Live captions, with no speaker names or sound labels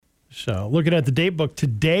So looking at the date book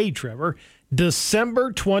today, Trevor,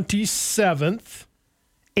 December 27th,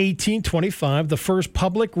 1825, the first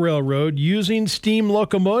public railroad using steam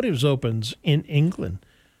locomotives opens in England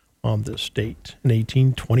on this date in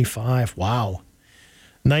 1825. Wow.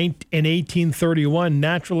 In 1831,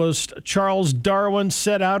 naturalist Charles Darwin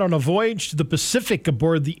set out on a voyage to the Pacific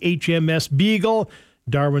aboard the HMS Beagle.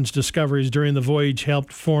 Darwin's discoveries during the voyage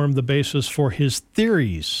helped form the basis for his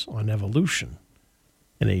theories on evolution.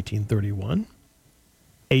 In 1831,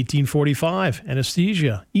 1845,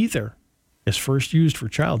 anesthesia, ether, is first used for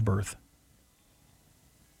childbirth.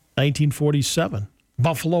 1947,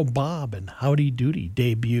 Buffalo Bob and Howdy Doody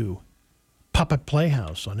debut. Puppet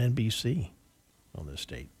Playhouse on NBC on this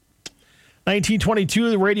date.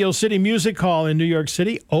 1922, the Radio City Music Hall in New York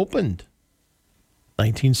City opened.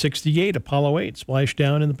 1968, Apollo 8 splashed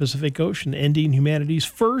down in the Pacific Ocean, ending humanity's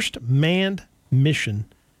first manned mission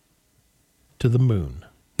to the moon.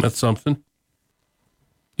 That's something.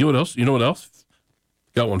 You know what else?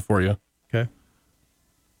 Got one for you. Okay.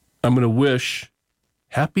 I'm going to wish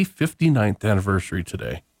happy 59th anniversary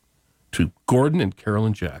today to Gordon and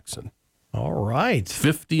Carolyn Jackson. All right.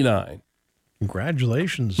 59.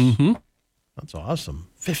 Congratulations. Mm-hmm. That's awesome.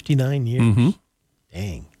 59 years. Mm-hmm.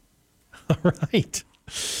 Dang. All right.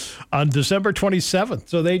 On December 27th.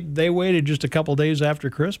 So they waited just a couple days after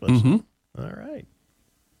Christmas. Mm-hmm. All right.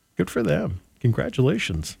 Good for them.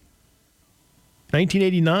 Congratulations.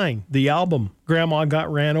 1989, the album Grandma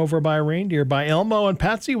Got Ran Over by a Reindeer by Elmo and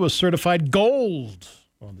Patsy was certified gold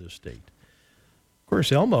on this date. Of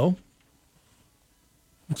course, Elmo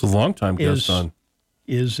It's a long-time guest on.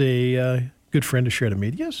 Is a good friend of Share the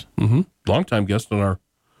Media's. Mm-hmm. Long-time guest on our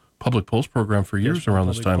Public Pulse program for years around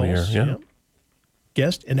this time of year. Yeah.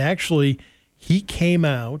 Guest. And actually, he came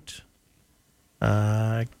out,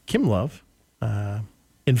 Kim Love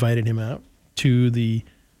invited him out to the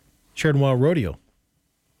Sheridan Wild Rodeo.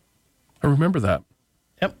 I remember that.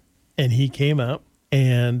 Yep. And he came out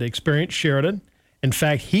and experienced Sheridan. In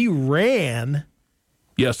fact, he ran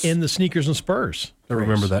in the Sneakers and Spurs I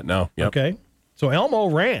remember that now. Yep. Okay. So Elmo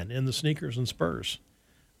ran in the Sneakers and Spurs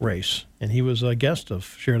race, and he was a guest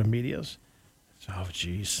of Sheridan Media's. Oh,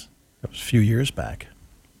 geez. That was a few years back.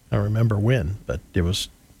 I don't remember when, but it was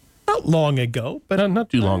not long ago. But not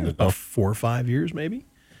too long ago. About 4 or 5 years maybe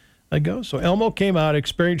ago. So Elmo came out,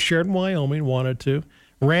 experienced Sheridan, Wyoming, wanted to,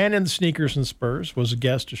 ran in the Sneakers and Spurs, was a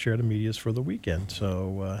guest of Sheridan Media's for the weekend.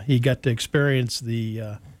 So he got to experience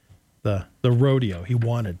the rodeo. He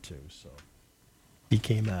wanted to, so he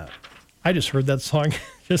came out. I just heard that song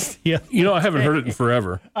just the other day. I haven't heard it in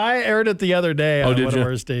forever. I heard it the other day on one of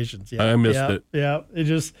our stations. Yeah. I missed it. Yeah, it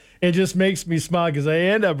just makes me smile because I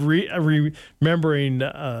end up remembering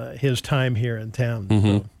his time here in town.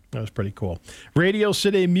 Mm-hmm. So that was pretty cool. Radio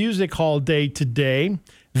City Music Hall Day today.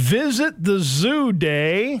 Visit the Zoo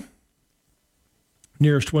Day.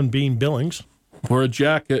 Nearest one being Billings. Wear a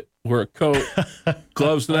jacket, wear a coat,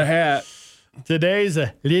 gloves and a hat. Today's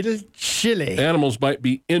a little chilly. Animals might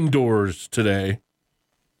be indoors today.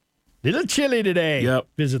 Little chilly today. Yep.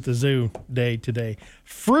 Visit the Zoo Day today.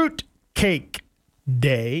 Fruit Cake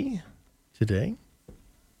Day today.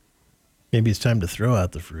 Maybe it's time to throw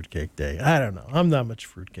out the fruitcake day. I don't know. I'm not much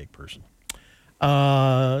fruitcake person.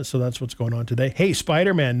 So that's what's going on today. Hey,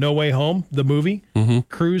 Spider-Man No Way Home, the movie,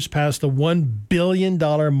 cruised past the $1 billion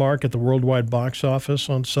mark at the worldwide box office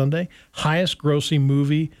on Sunday. Highest grossing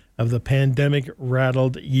movie of the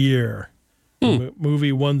pandemic-rattled year. The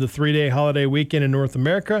movie won the 3-day holiday weekend in North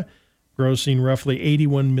America, grossing roughly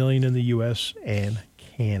 $81 million in the U.S. and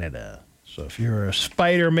Canada. So if you're a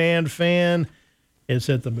Spider-Man fan, it's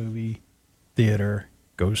at the movie theater.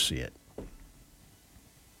 Go see it.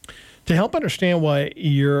 To help understand why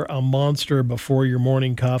you're a monster before your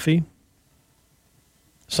morning coffee,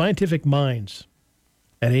 Scientific Minds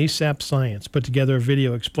at ASAP Science put together a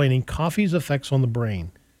video explaining coffee's effects on the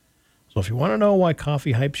brain. So if you want to know why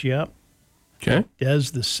coffee hypes you up, it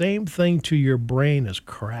does the same thing to your brain as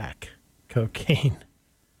crack cocaine.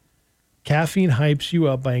 Caffeine hypes you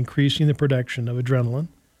up by increasing the production of adrenaline,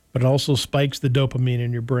 but it also spikes the dopamine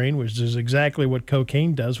in your brain, which is exactly what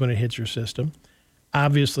cocaine does when it hits your system.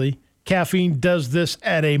 Obviously, caffeine does this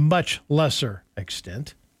at a much lesser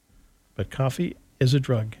extent, but coffee is a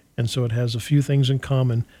drug, and so it has a few things in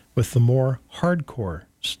common with the more hardcore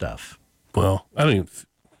stuff. Well, it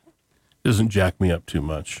doesn't jack me up too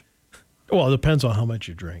much. Well, it depends on how much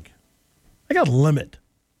you drink. I got a limit.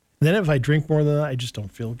 And then if I drink more than that, I just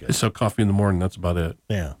don't feel good. I just have coffee in the morning. That's about it.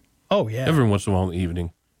 Yeah. Oh, yeah. Every once in a while in the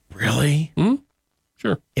evening. Really?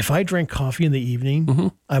 Sure. If I drink coffee in the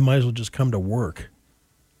evening, I might as well just come to work.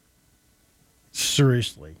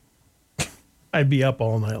 Seriously. I'd be up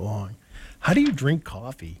all night long. How do you drink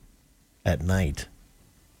coffee at night?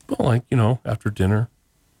 Well, like, after dinner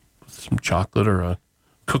with some chocolate or a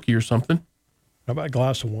cookie or something. How about a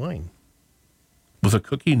glass of wine? With a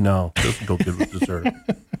cookie? No, it doesn't go good with dessert.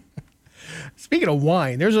 Speaking of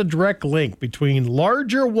wine, there's a direct link between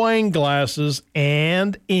larger wine glasses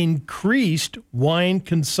and increased wine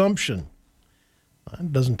consumption.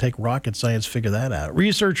 It doesn't take rocket science to figure that out.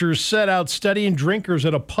 Researchers set out studying drinkers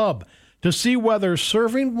at a pub to see whether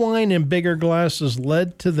serving wine in bigger glasses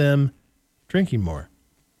led to them drinking more.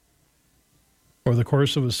 Over the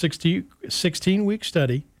course of a 16-week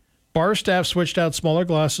study, bar staff switched out smaller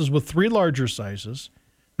glasses with 3 larger sizes.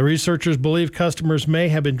 The researchers believe customers may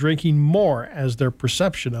have been drinking more as their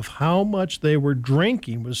perception of how much they were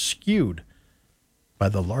drinking was skewed by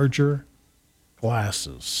the larger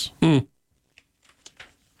glasses.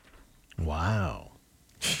 Wow.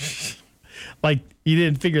 Like you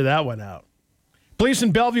didn't figure that one out. Police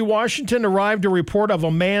in Bellevue, Washington arrived to report of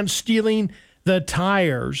a man stealing the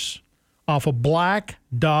tires off a black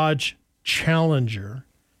Dodge Challenger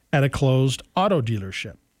at a closed auto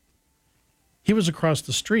dealership. He was across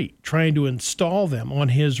the street trying to install them on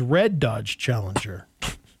his red Dodge Challenger.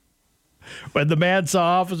 When the man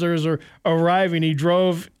saw officers arriving, he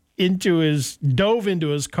dove into his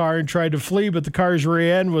car and tried to flee, but the car's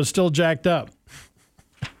rear end was still jacked up.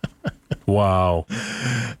 Wow.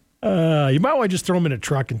 You might want to just throw him in a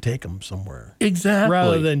truck and take him somewhere. Exactly.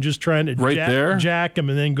 Rather than just trying to there? jack him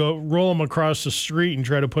and then go roll him across the street and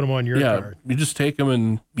try to put him on your car. You just take him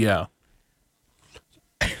and,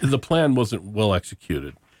 The plan wasn't well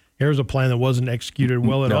executed. Here's a plan that wasn't executed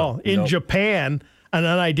well at all. In Japan, an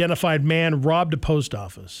unidentified man robbed a post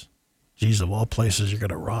office. Geez, of all places you're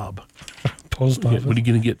going to rob. Post office. What are you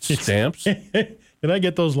going to get, stamps? Can I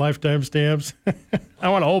get those lifetime stamps? I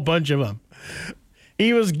want a whole bunch of them.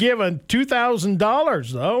 He was given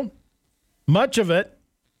 $2,000, though, much of it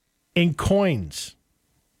in coins.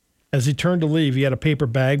 As he turned to leave, he had a paper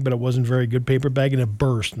bag, but it wasn't a very good paper bag, and it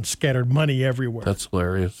burst and scattered money everywhere. That's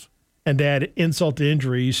hilarious. And to add insult to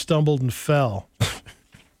injury, he stumbled and fell.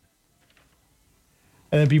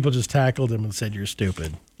 And then people just tackled him and said, "You're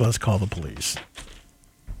stupid. Let's call the police."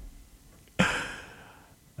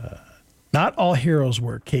 Not all heroes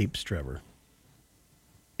wear capes, Trevor.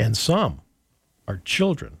 And some are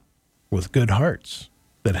children with good hearts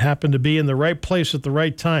that happen to be in the right place at the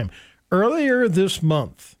right time. Earlier this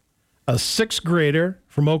month, a 6th grader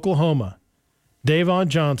from Oklahoma, Davon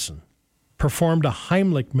Johnson, performed a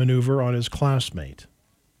Heimlich maneuver on his classmate.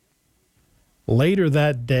 Later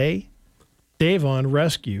that day, Davon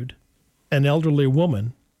rescued an elderly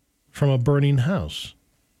woman from a burning house.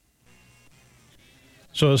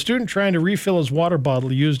 So a student trying to refill his water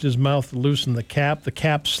bottle used his mouth to loosen the cap. The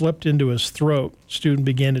cap slipped into his throat. Student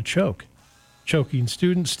began to choke. Choking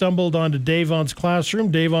student stumbled onto Davon's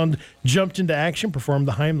classroom. Davon jumped into action, performed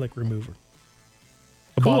the Heimlich maneuver.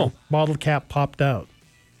 The bottle cap popped out.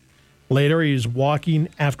 Later, he was walking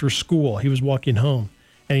after school. He was walking home,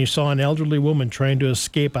 and he saw an elderly woman trying to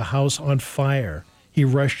escape a house on fire. He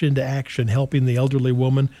rushed into action, helping the elderly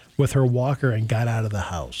woman with her walker, and got out of the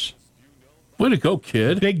house. Way to go,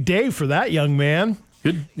 kid. Big day for that young man.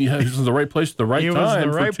 Good. Yeah, he was in the right place at the right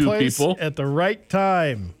time for 2 people. At the right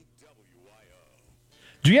time.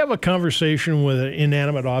 Do you have a conversation with an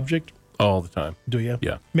inanimate object? All the time. Do you?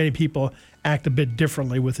 Yeah. Many people act a bit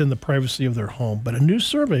differently within the privacy of their home, but a new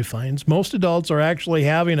survey finds most adults are actually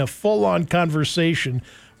having a full-on conversation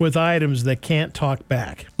with items that can't talk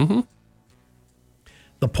back. Mm-hmm.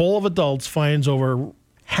 The poll of adults finds over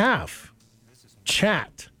half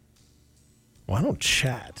chat. Well, I don't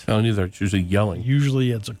chat. I don't either. It's usually yelling.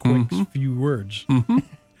 Usually it's a quick few words.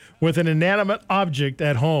 With an inanimate object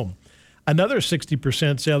at home. Another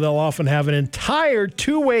 60% say they'll often have an entire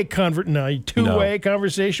two-way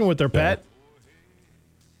conversation with their pet.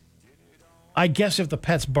 I guess if the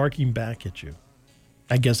pet's barking back at you,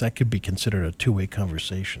 I guess that could be considered a two-way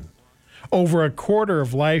conversation. Over a quarter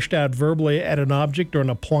have lashed out verbally at an object or an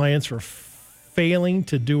appliance for failing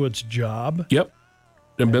to do its job. Yep.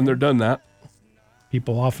 I've been there, done that.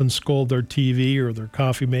 People often scold their TV or their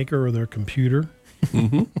coffee maker or their computer.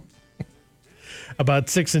 Mm-hmm. About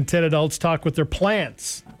 6 in 10 adults talk with their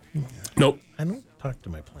plants. Nope. I don't talk to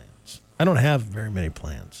my plants. I don't have very many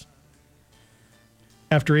plants.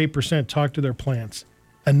 After 8% talk to their plants,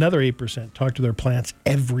 another 8% talk to their plants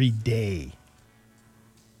every day.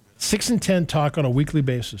 6 in 10 talk on a weekly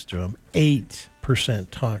basis to them. 8%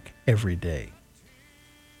 talk every day.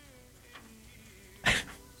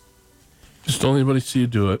 Just don't let anybody see you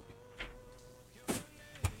do it.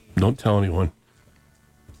 Don't tell anyone.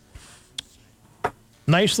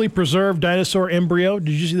 Nicely preserved dinosaur embryo.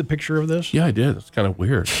 Did you see the picture of this? Yeah, I did. It's kind of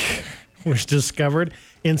weird. Was discovered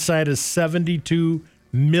inside a 72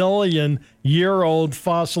 million year old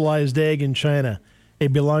fossilized egg in China.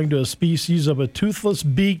 It belonged to a species of a toothless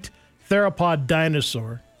beaked theropod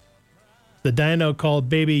dinosaur. The dino, called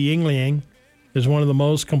baby Yingling, is one of the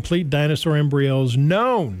most complete dinosaur embryos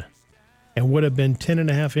known and would have been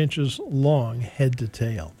 10.5 inches long head to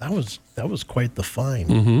tail. That was quite the find.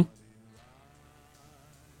 Mm-hmm.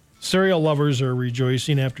 Cereal lovers are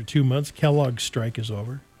rejoicing after 2 months. Kellogg's strike is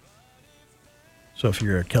over. So if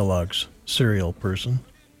you're a Kellogg's cereal person,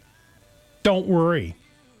 don't worry.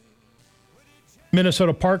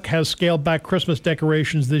 Minnesota Park has scaled back Christmas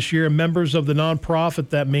decorations this year. Members of the nonprofit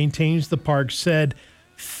that maintains the park said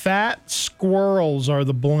fat squirrels are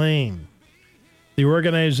the blame. The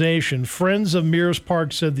organization, Friends of Mears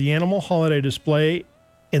Park, said the animal holiday display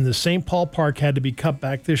in the St. Paul Park had to be cut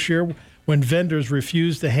back this year when vendors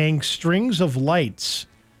refused to hang strings of lights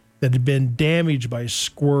that had been damaged by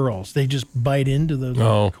squirrels. They just bite into those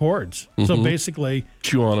cords. Mm-hmm. So basically,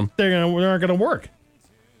 chew on them. They're not going to work.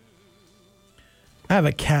 I have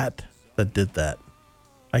a cat that did that.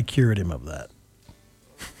 I cured him of that.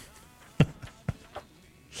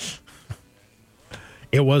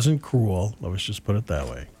 It wasn't cruel. Let's just put it that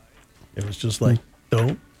way. It was just like,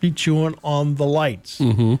 don't be chewing on the lights.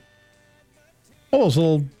 Mm-hmm.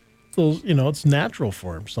 Oh, those, it's natural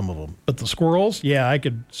for him, some of them. But the squirrels, yeah, I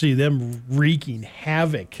could see them wreaking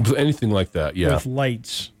havoc. Anything like that, yeah. With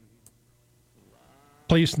lights.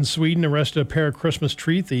 Police in Sweden arrested a pair of Christmas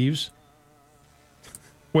tree thieves.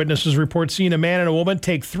 Witnesses report seeing a man and a woman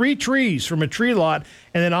take 3 trees from a tree lot,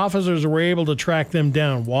 and then officers were able to track them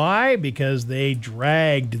down. Why? Because they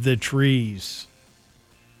dragged the trees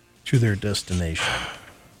to their destination.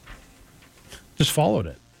 Just followed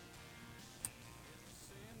it.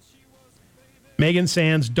 Megan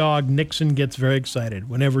Sand's dog, Nixon, gets very excited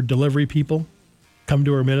whenever delivery people come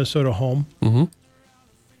to her Minnesota home. Mm-hmm.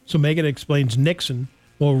 So Megan explains Nixon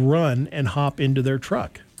will run and hop into their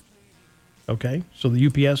truck. Okay, so the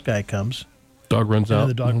UPS guy comes. Dog runs out. And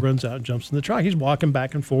the dog runs out and jumps in the truck. He's walking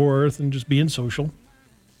back and forth and just being social.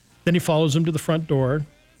 Then he follows him to the front door.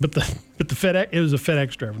 But the FedEx, it was a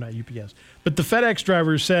FedEx driver, not UPS. But the FedEx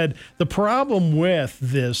driver said the problem with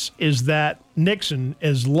this is that Nixon,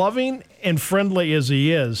 as loving and friendly as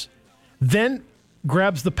he is, then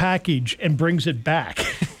grabs the package and brings it back.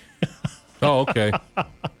 Oh, okay.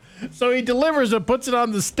 So he delivers it, puts it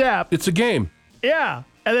on the step. It's a game. Yeah.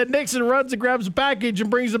 And then Nixon runs and grabs the package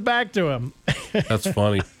and brings it back to him. That's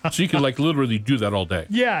funny. So you can literally do that all day.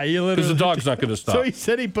 Yeah, you literally. Because the dog's not going to stop. So he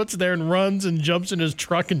said he puts it there and runs and jumps in his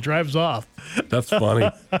truck and drives off. That's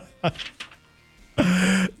funny.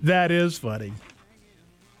 That is funny.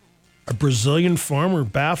 A Brazilian farmer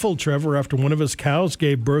baffled Trevor after one of his cows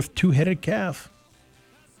gave birth to a 2-headed calf.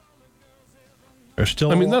 They're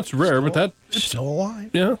still. I mean, that's rare, but that's still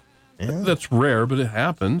alive. Yeah, that's rare, but it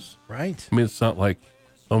happens. Right. I mean, it's not like,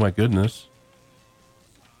 oh my goodness.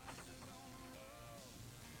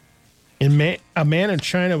 A man in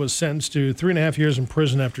China was sentenced to 3.5 years in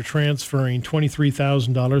prison after transferring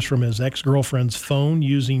 $23,000 from his ex-girlfriend's phone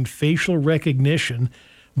using facial recognition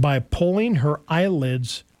by pulling her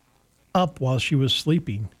eyelids up while she was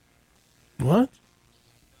sleeping. What?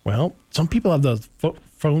 Well, some people have the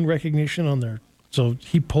phone recognition on their... So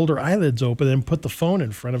he pulled her eyelids open and put the phone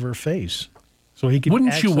in front of her face. So he could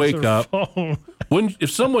Wouldn't you wake up? Phone.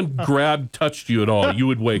 If someone touched you at all, you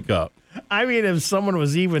would wake up. I mean, if someone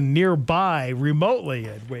was even nearby remotely,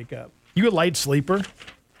 I'd wake up. You a light sleeper?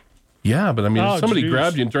 Yeah, but I mean, if somebody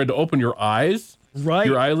grabbed you and tried to open your eyes, right?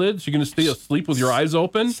 Your eyelids, you're going to stay asleep with your eyes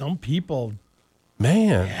open? Some people.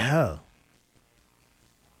 Man. Yeah.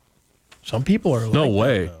 Some people are no like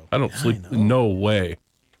way. That, I don't sleep. No way.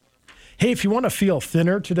 Hey, if you want to feel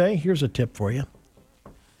thinner today, here's a tip for you.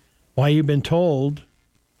 Why you've been told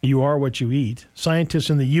you are what you eat. Scientists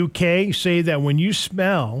in the UK say that when you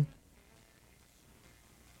smell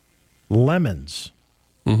lemons,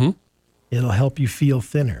 it'll help you feel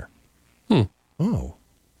thinner. Oh.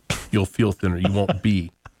 You'll feel thinner. You won't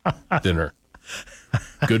be thinner.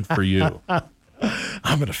 Good for you.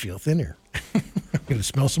 I'm going to feel thinner. I'm going to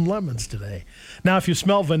smell some lemons today. Now, if you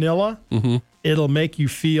smell vanilla, it'll make you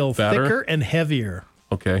feel fatter? Thicker and heavier.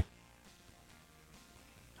 Okay.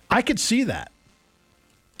 I could see that.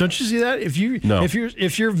 Don't you see that? If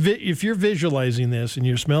you're visualizing this and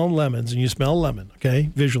you're smelling lemons and you smell lemon, okay,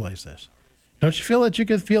 visualize this. Don't you feel that you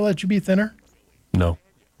could feel that you'd be thinner? No.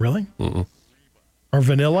 Really? Mm-mm. Or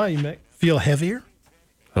vanilla, you may feel heavier?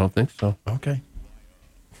 I don't think so. Okay.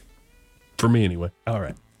 For me, anyway. All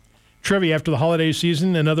right. Trivia: after the holiday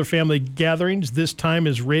season and other family gatherings, this time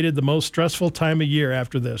is rated the most stressful time of year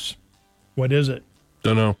after this. What is it?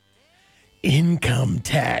 Don't know. Income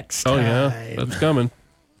tax time. Oh, yeah. That's coming.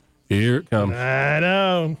 Here it comes. I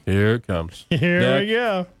know. Here it comes. Here we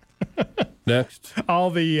go. Next. All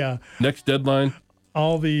the Next deadline.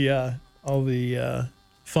 all the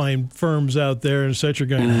fine firms out there and such are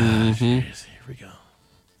going, geez, here we go.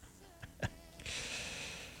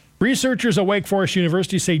 Researchers at Wake Forest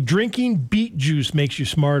University say drinking beet juice makes you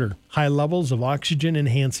smarter. High levels of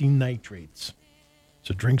oxygen-enhancing nitrates.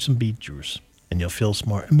 So drink some beet juice, and you'll feel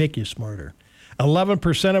smart, make you smarter.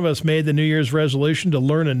 11% of us made the New Year's resolution to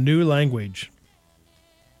learn a new language.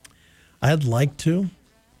 I'd like to.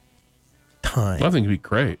 Time. I think it'd be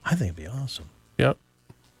great. I think it'd be awesome. Yep.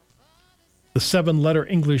 The 7-letter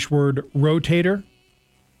English word rotator,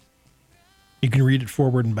 you can read it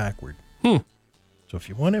forward and backward. So if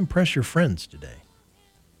you want to impress your friends today,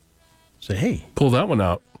 say, hey. Pull that one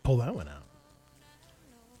out. Pull that one out.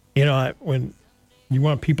 You know, when you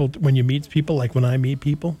want people, when you meet people, like when I meet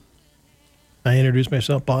people, I introduce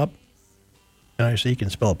myself, Bob, and I say, you can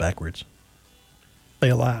spell it backwards.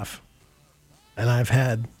 They laugh. And I've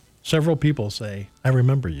had several people say, I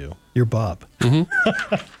remember you. You're Bob.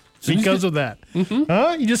 Because of that.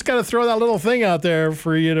 Huh? You just got to throw that little thing out there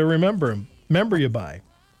for you to remember you by.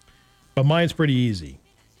 But mine's pretty easy.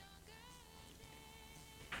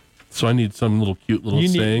 So I need some little cute little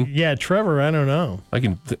saying. Yeah, Trevor, I don't know. I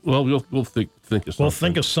can. We'll think of something. We'll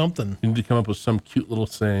think of something. You need to come up with some cute little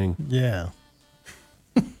saying. Yeah.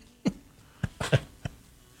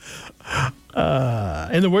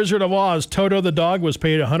 In The Wizard of Oz, Toto the dog was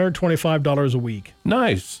paid $125 a week.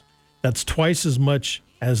 Nice. That's twice as much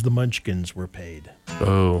as the Munchkins were paid.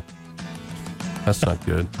 Oh, that's not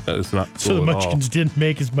good. That is not cool. So the at Munchkins all. didn't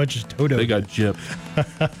make as much as Toto. They got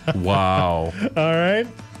gypped. Wow. All right.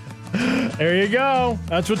 There you go.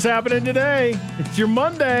 That's what's happening today. It's your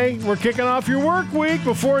Monday. We're kicking off your work week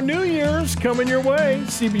before New Year's coming your way.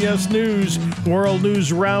 CBS News World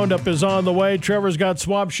News Roundup is on the way. Trevor's got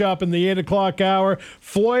Swap Shop in the 8 o'clock hour.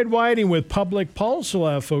 Floyd Whiting with Public Pulse. We'll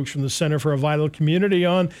have folks from the Center for a Vital Community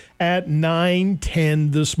on at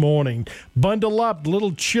 9:10 this morning. Bundle up.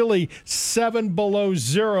 Little chilly, 7 below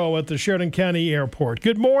zero at the Sheridan County Airport.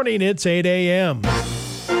 Good morning. It's 8 a.m.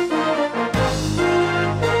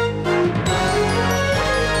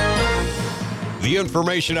 The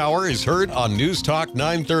Information Hour is heard on News Talk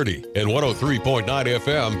 930 and 103.9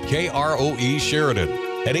 FM KROE Sheridan,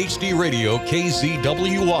 and HD Radio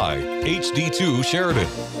KZWY HD2 Sheridan,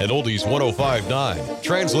 and Oldies 105.9,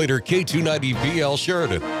 translator K290BL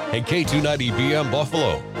Sheridan and K290BM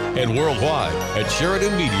Buffalo, and worldwide at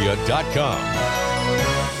SheridanMedia.com.